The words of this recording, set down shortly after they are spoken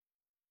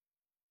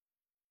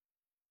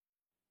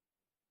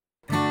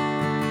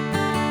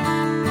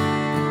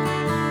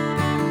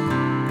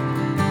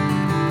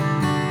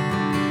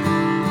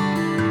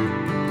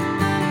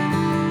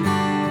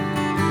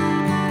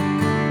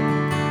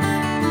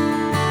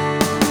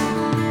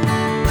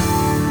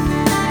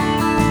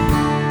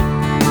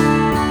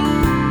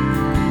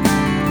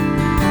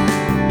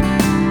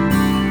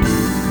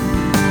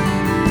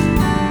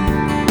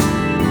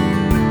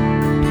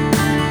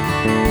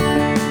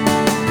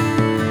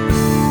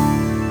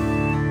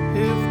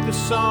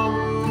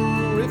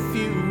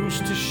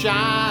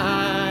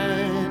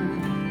shine,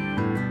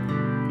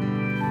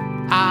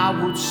 I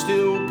would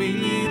still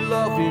be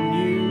loving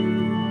you.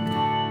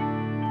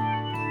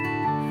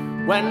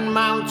 When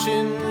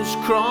mountains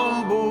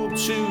crumble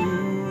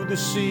to the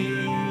sea,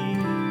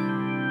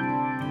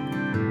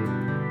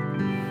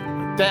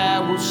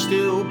 there will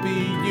still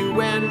be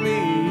you and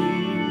me.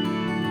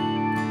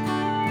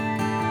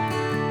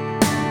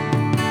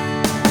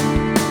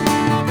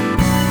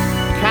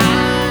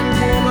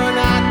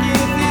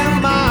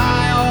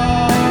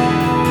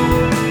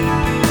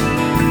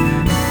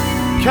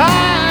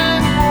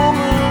 Kind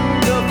woman,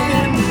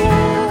 nothing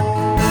more.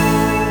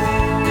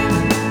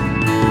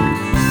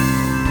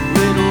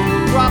 Little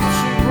drops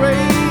of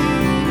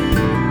rain,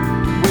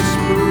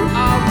 whisper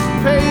of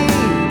pain,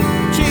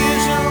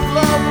 tears of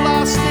love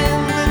lost in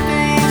the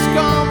days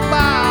gone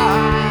by.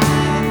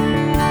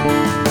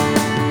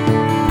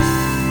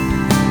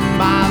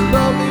 My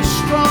love is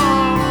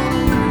strong,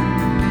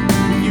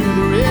 with you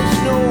there is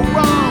no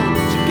wrong.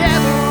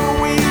 Together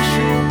we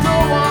shall go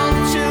on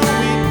till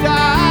we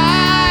die.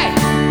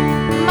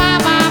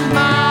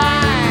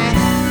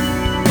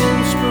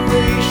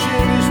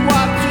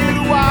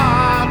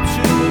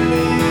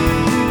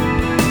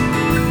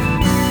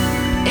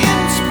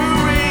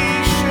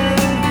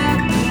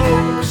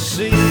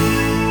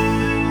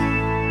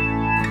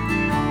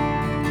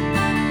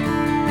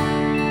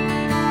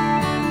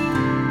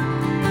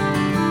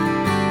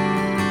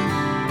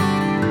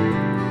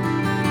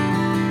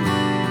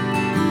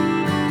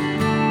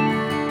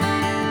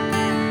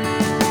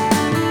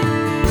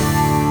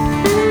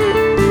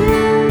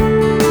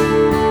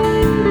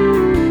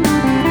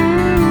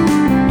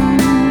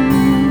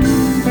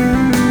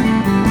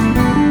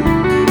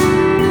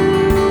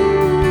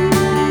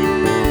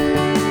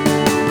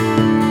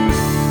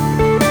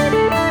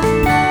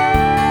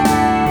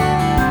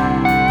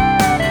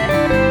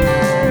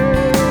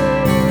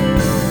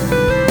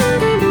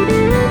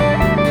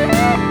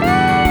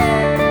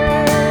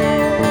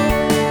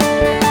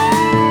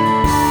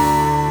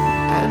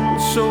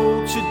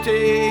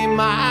 Today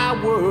my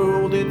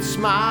world, it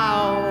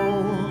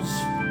smiles.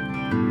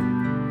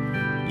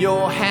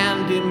 Your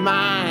hand in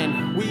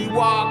mine, we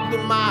walk the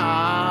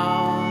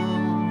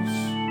miles.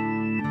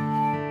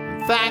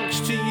 And thanks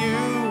to you,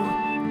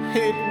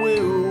 it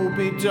will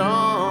be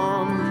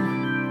done.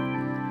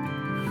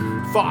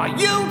 For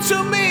you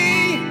to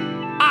me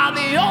are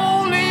the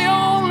only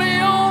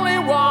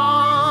one.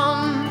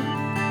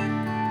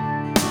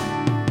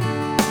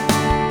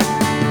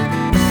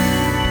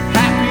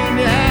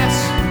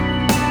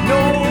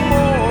 No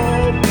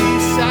more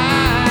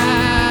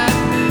beside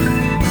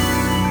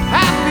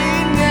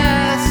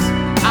happiness,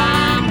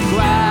 I'm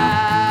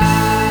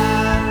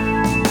glad.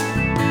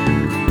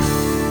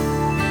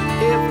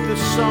 If the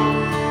sun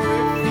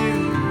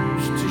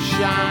refused to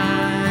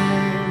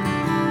shine,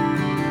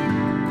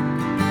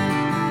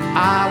 I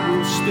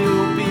will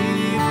still be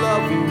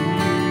loving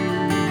you.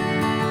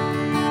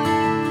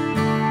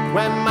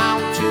 When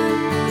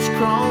mountains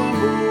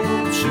crumble